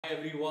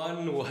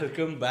everyone,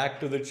 welcome back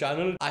to the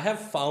channel. I have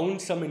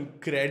found some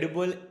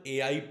incredible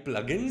AI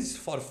plugins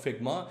for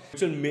Figma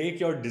which will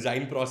make your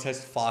design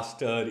process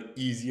faster,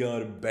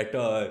 easier,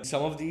 better.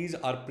 Some of these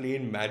are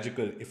plain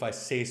magical if I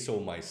say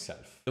so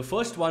myself. The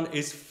first one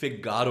is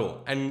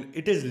Figaro, and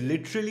it is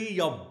literally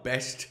your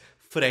best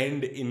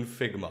friend in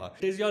Figma.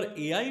 It is your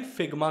AI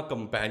Figma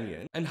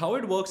companion, and how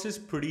it works is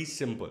pretty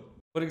simple.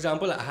 For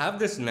example, I have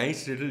this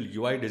nice little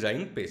UI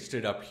design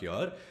pasted up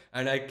here,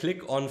 and I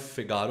click on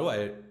Figaro,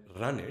 I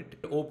run it,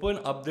 open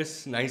up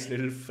this nice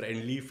little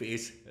friendly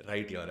face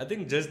right here. I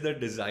think just the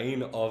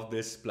design of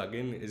this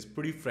plugin is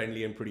pretty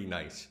friendly and pretty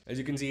nice. As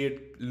you can see,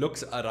 it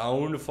looks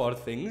around for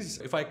things.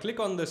 If I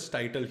click on this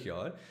title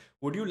here,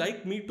 would you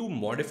like me to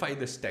modify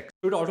this text?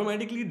 So it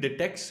automatically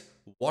detects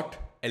what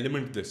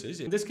element this is.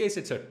 In this case,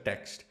 it's a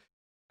text,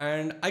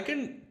 and I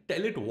can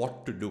tell it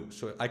what to do.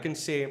 So I can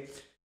say,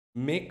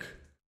 make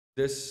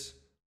this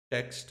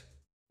text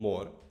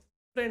more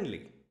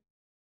friendly,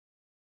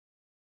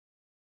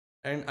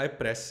 and I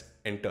press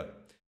enter,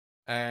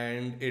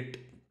 and it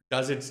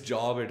does its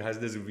job. It has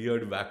this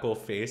weird wacko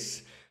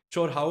face.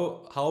 Sure,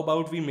 how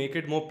about we make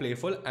it more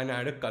playful and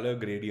add a color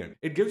gradient?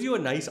 It gives you a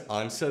nice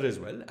answer as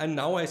well, and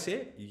now I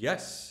say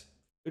yes.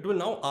 It will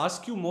now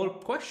ask you more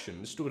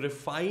questions to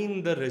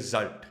refine the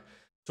result.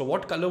 So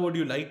what color would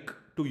you like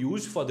to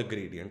use for the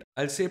gradient?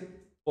 I'll say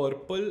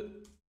purple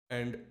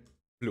and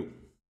blue.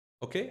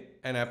 Okay,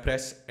 and I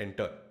press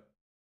enter.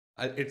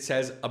 It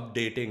says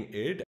updating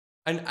it,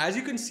 and as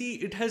you can see,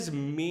 it has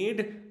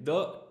made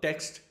the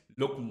text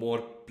look more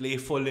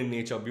playful in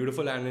nature.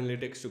 Beautiful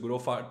analytics to grow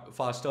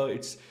faster.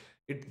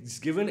 It's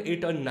given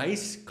it a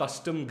nice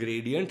custom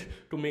gradient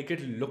to make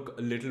it look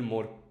a little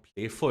more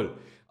playful.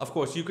 Of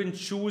course, you can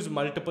choose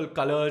multiple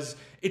colors.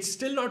 It's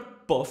still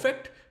not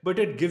perfect, but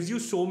it gives you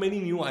so many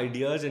new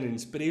ideas and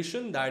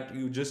inspiration that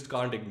you just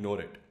can't ignore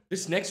it.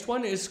 This next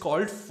one is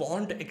called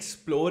Font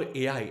Explore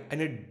AI,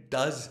 and it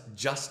does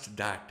just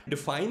that.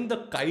 Define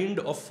the kind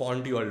of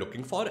font you are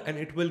looking for, and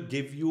it will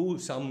give you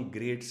some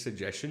great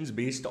suggestions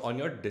based on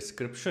your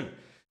description.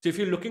 So if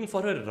you're looking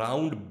for a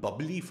round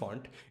bubbly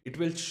font, it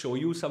will show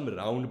you some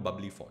round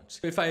bubbly fonts.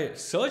 So if I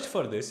search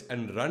for this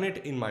and run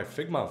it in my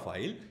Figma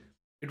file,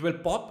 it will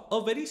pop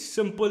a very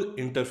simple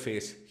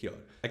interface here.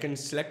 I can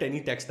select any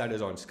text that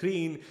is on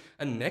screen,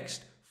 and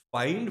next,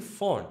 find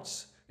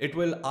fonts. It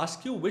will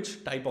ask you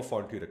which type of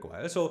font you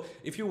require. So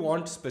if you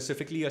want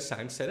specifically a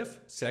sans serif,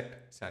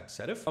 select sans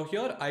serif. Now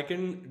here I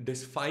can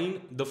define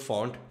the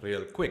font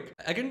real quick.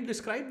 I can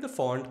describe the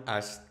font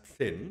as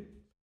thin.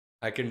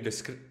 I can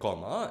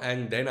comma,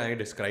 and then I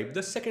describe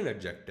the second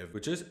adjective,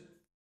 which is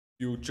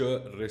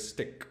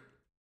futuristic.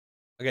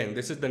 Again,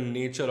 this is the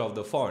nature of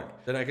the font.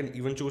 Then I can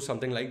even choose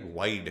something like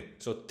wide.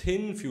 So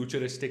thin,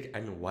 futuristic,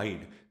 and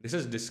wide. This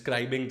is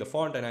describing the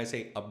font, and I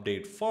say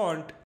update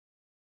font.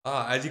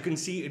 As you can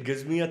see, it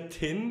gives me a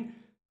thin,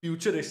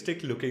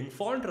 futuristic looking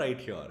font right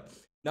here.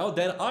 Now,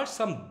 there are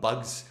some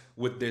bugs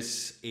with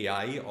this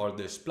AI or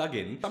this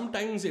plugin.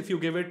 Sometimes if you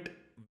give it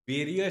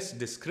various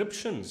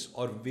descriptions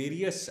or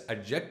various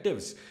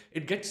adjectives,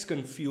 it gets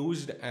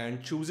confused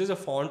and chooses a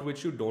font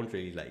which you don't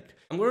really like.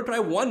 I'm going to try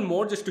one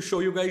more just to show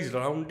you guys.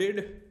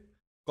 Rounded,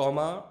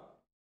 comma,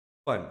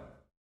 fun.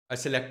 I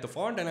select the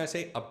font and I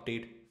say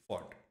update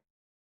font.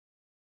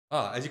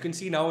 As you can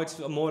see now, it's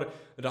a more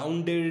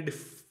rounded,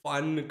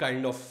 fun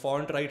kind of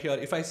font right here.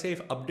 If I say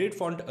update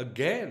font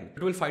again,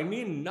 it will find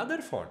me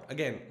another font.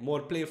 Again,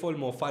 more playful,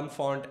 more fun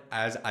font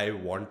as I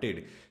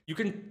wanted. You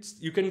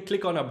can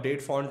click on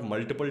update font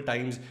multiple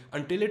times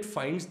until it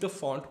finds the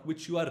font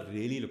which you are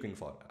really looking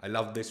for. I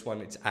love this one.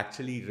 It's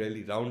actually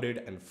really rounded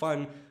and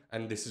fun,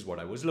 and this is what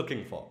I was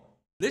looking for.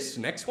 This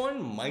next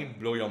one might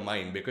blow your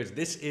mind because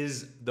this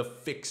is the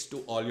fix to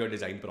all your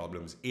design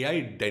problems.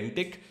 AI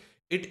Dentic.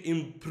 It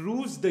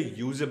improves the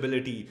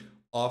usability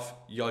of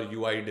your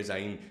UI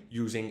design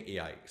using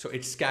AI. So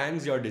it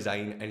scans your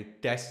design and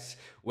tests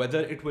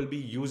whether it will be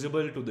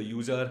usable to the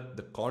user,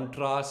 the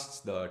contrasts,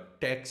 the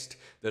text,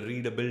 the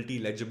readability,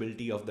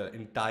 legibility of the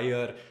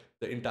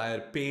entire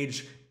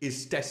page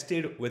is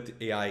tested with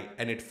AI,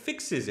 and it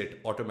fixes it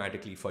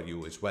automatically for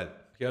you as well.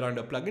 Here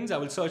under plugins, I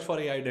will search for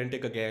AI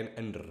Dentic again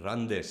and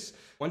run this.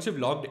 Once you've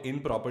logged in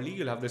properly,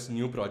 you'll have this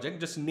new project.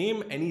 Just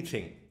name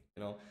anything,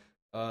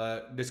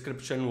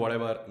 description,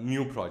 whatever,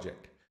 new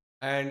project.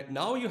 And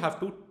now you have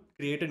to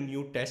create a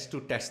new test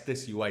to test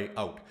this UI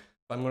out.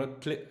 So I'm going to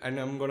click and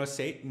I'm going to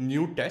say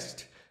new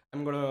test.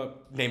 I'm going to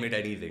name it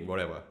anything,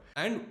 whatever.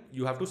 And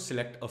you have to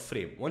select a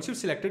frame. Once you've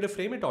selected a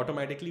frame, it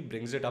automatically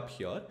brings it up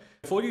here.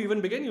 Before you even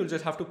begin, you'll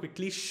just have to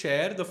quickly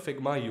share the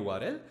Figma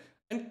URL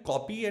and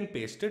copy and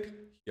paste it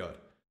here.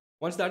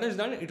 Once that is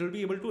done, it will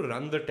be able to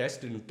run the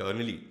test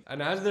internally.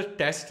 And as the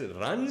test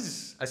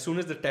runs, as soon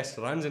as the test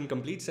runs and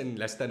completes in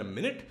less than a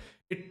minute,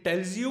 it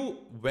tells you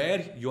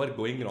where you are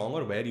going wrong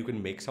or where you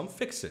can make some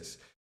fixes.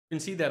 You can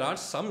see there are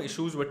some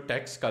issues with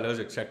text, colors,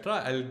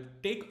 etc. I'll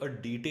take a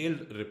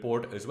detailed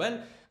report as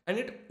well. And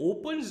it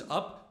opens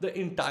up the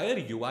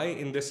entire UI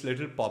in this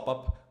little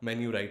pop-up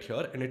menu right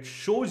here. And it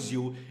shows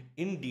you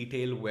in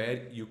detail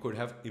where you could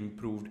have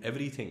improved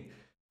everything.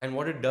 And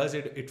what it does,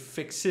 it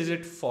fixes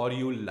it for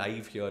you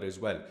live here as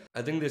well.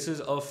 I think this is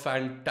a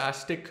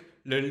fantastic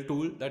little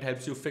tool that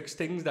helps you fix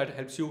things, that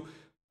helps you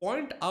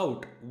point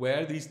out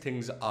where these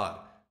things are.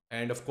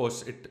 And of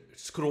course, it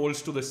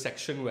scrolls to the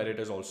section where it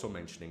is also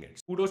mentioning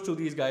it. Kudos to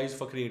these guys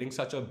for creating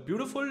such a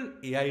beautiful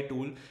AI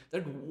tool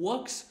that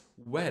works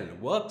well,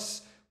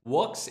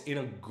 works in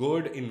a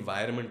good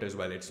environment as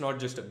well. It's not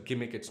just a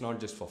gimmick, it's not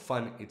just for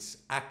fun, it's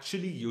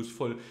actually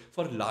useful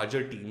for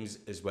larger teams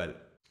as well.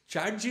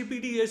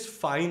 ChatGPT is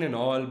fine and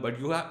all,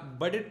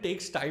 but it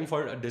takes time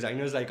for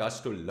designers like us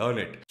to learn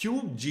it.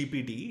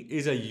 CubeGPT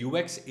is a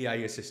UX AI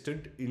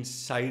assistant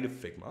inside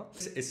Figma.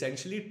 This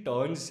essentially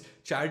turns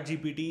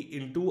ChatGPT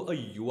into a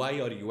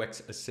UI or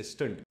UX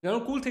assistant. Now,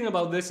 the cool thing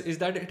about this is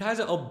that it has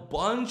a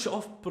bunch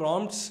of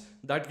prompts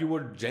that you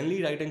would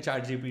generally write in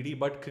ChatGPT,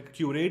 but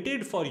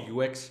curated for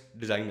UX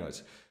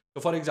designers.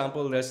 So, for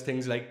example, there's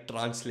things like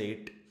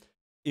translate,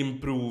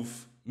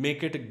 improve,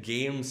 make it a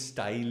game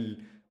style,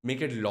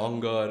 make it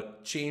longer,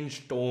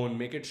 change tone,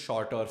 make it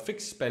shorter,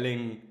 fix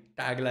spelling,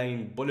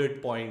 tagline,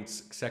 bullet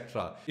points,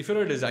 etc. If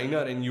you're a designer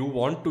and you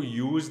want to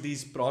use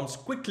these prompts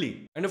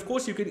quickly, and of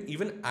course you can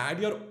even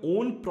add your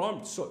own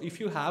prompts. So if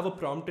you have a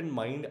prompt in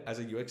mind as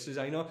a UX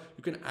designer,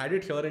 you can add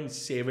it here and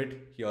save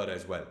it here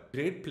as well.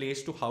 Great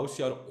place to house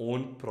your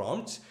own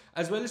prompts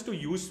as well as to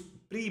use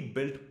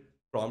pre-built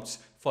prompts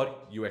for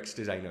UX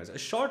designers. A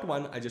short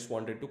one I just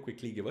wanted to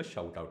quickly give a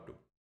shout out to.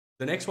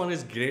 The next one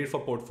is great for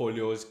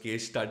portfolios,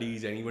 case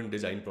studies, and even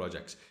design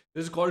projects.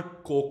 This is called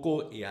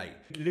Coco AI.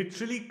 It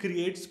literally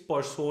creates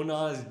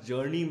personas,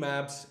 journey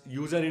maps,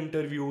 user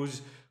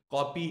interviews,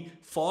 copy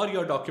for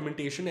your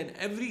documentation and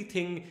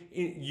everything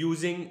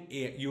using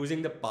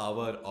the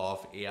power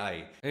of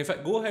AI. And if I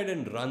go ahead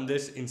and run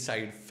this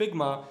inside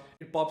Figma,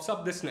 it pops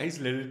up this nice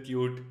little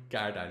cute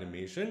cat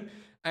animation.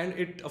 And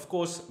it, of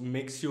course,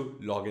 makes you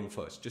log in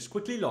first. Just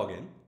quickly log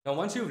in. Now,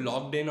 once you've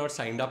logged in or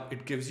signed up,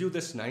 it gives you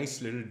this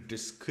nice little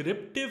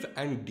descriptive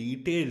and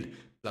detailed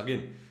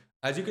plugin.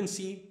 As you can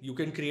see, you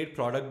can create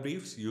product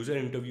briefs, user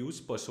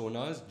interviews,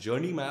 personas,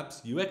 journey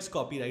maps, UX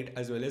copyright,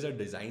 as well as a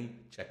design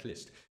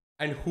checklist.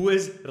 And who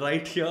is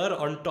right here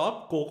on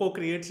top? Coco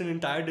creates an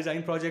entire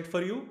design project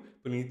for you.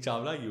 Punit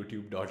Chawla,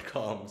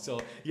 youtube.com.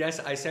 So yes,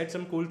 I said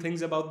some cool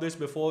things about this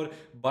before,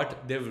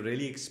 but they've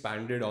really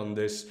expanded on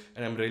this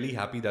and I'm really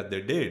happy that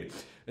they did.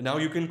 And now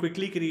you can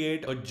quickly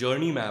create a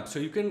journey map. So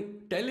you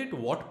can tell it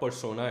what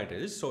persona it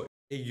is. So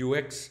a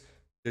UX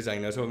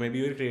designer. So maybe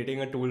you're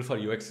creating a tool for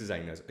UX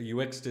designers, a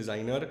UX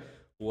designer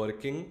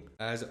working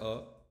as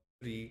a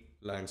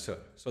freelancer.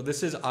 So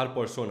this is our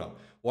persona.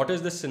 What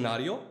is the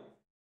scenario?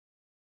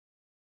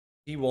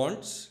 He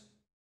wants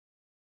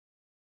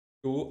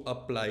to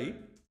apply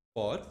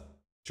for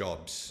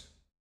jobs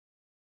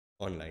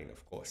online,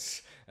 of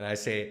course. And I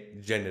say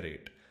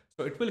generate.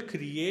 So it will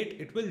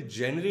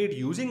generate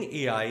using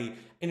AI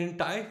an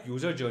entire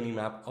user journey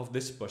map of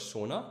this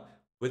persona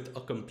with a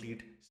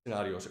complete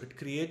scenario. So it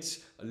creates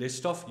a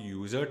list of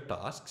user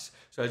tasks.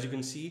 So as you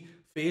can see,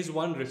 phase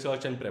 1,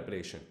 research and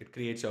preparation. It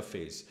creates your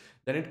phase.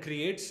 Then it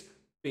creates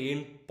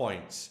pain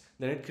points.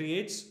 Then it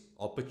creates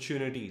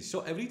opportunities.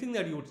 So everything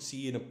that you would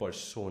see in a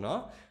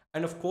persona.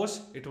 And of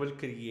course, it will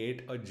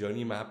create a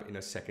journey map in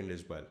a second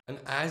as well. And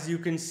as you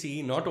can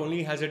see, not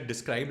only has it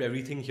described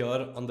everything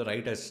here on the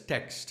right as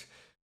text,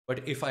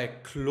 but if I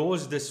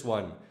close this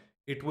one,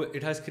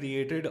 it has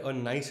created a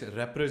nice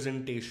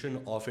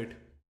representation of it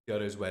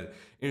here as well.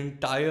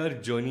 Entire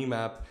journey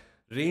map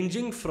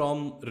ranging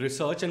from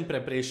research and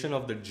preparation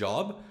of the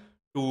job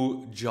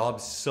to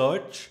job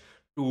search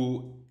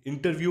to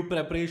interview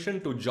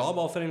preparation to job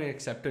offer and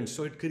acceptance.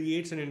 So it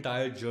creates an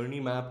entire journey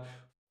map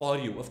for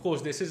you. Of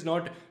course, this is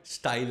not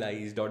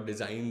stylized or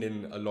designed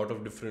in a lot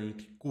of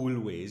different cool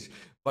ways,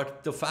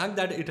 but the fact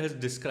that it has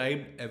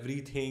described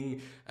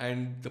everything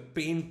and the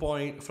pain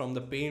point, from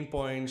the pain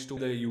points to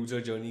the user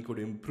journey could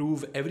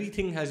improve,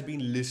 everything has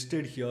been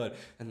listed here.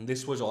 And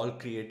this was all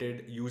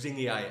created using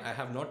AI. I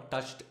have not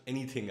touched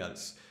anything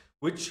else,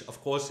 which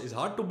of course is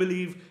hard to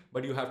believe,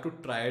 but you have to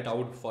try it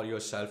out for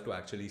yourself to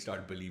actually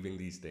start believing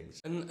these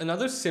things. And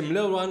another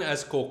similar one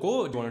as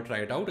Coco, if you want to try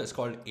it out, is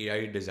called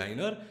AI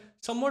Designer.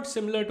 Somewhat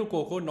similar to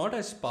Coco, not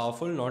as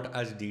powerful, not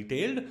as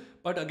detailed,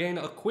 but again,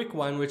 a quick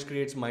one which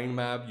creates mind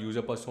map,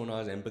 user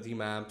personas, empathy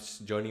maps,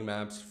 journey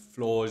maps,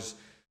 flows,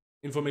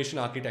 information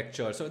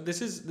architecture. So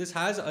this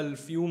has a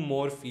few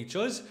more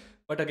features,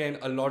 but again,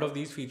 a lot of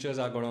these features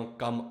are going to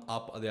come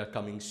up, they are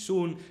coming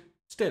soon.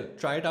 Still,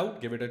 try it out,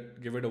 give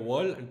it a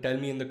whirl and tell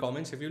me in the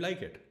comments if you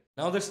like it.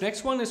 Now this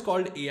next one is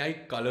called AI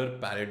Color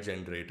Palette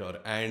Generator,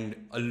 and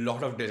a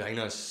lot of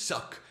designers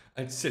suck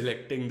at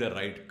selecting the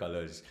right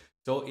colors.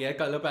 So AI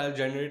Color Palette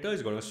Generator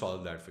is going to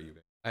solve that for you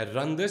guys. I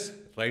run this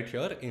right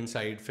here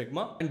inside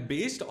Figma, and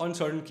based on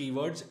certain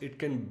keywords, it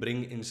can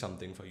bring in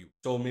something for you.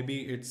 So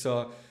maybe it's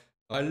a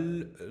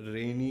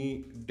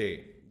rainy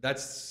day.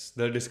 That's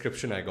the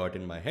description I got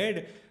in my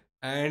head.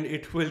 And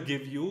it will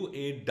give you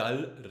a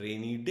dull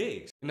rainy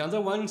day.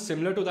 Another one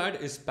similar to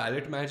that is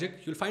palette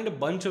magic. You'll find a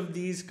bunch of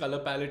these color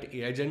palette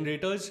AI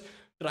generators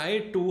try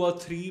two or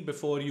three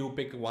before you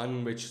pick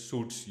one which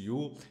suits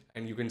you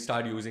and you can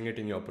start using it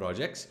in your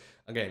projects.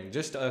 Again,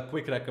 just a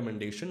quick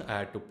recommendation I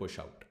had to push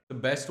out. The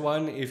best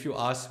one, if you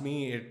ask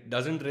me, it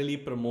doesn't really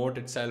promote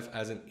itself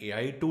as an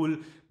AI tool,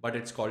 but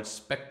it's called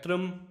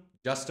Spectrum.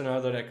 Just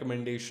another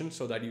recommendation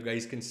so that you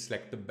guys can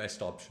select the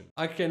best option.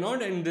 I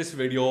cannot end this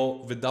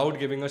video without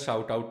giving a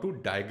shout out to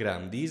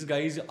Diagram. These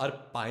guys are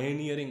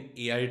pioneering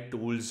AI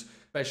tools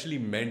especially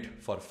meant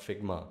for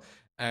Figma.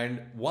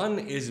 And one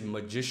is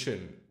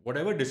Magician.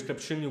 Whatever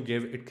description you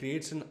give, it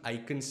creates an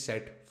icon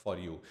set for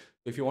you.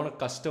 If you want a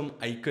custom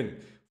icon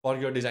for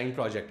your design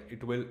project,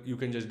 you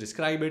can just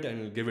describe it and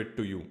it'll give it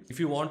to you. If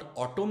you want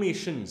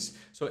automations,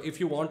 so if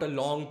you want a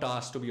long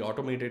task to be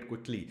automated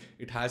quickly,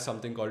 it has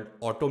something called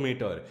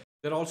Automator.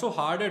 They're also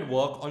hard at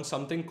work on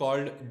something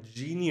called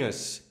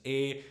Genius,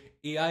 a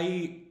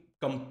AI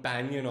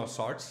companion of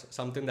sorts,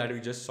 something that we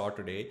just saw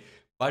today,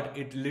 but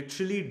it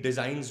literally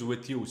designs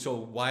with you. So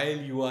while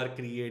you are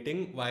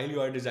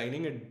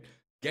designing, it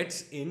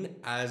gets in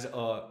as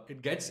a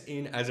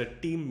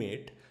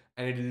teammate,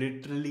 and it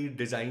literally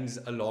designs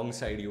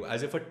alongside you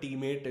as if a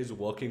teammate is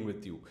working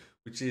with you,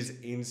 which is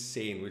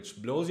insane,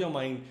 which blows your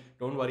mind.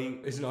 Don't worry,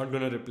 it's not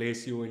going to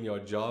replace you in your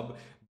job,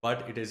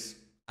 but it is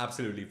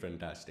absolutely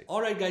fantastic.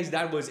 All right, guys,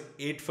 that was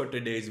it for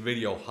today's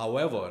video.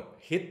 However,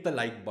 hit the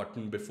like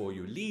button before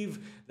you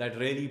leave. That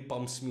really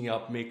pumps me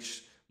up,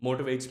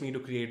 motivates me to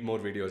create more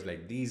videos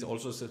like these.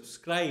 Also,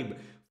 subscribe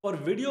for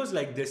videos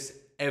like this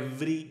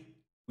every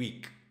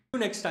week. See you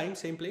next time,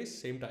 same place,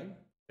 same time.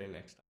 Till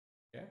next time.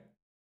 Yeah.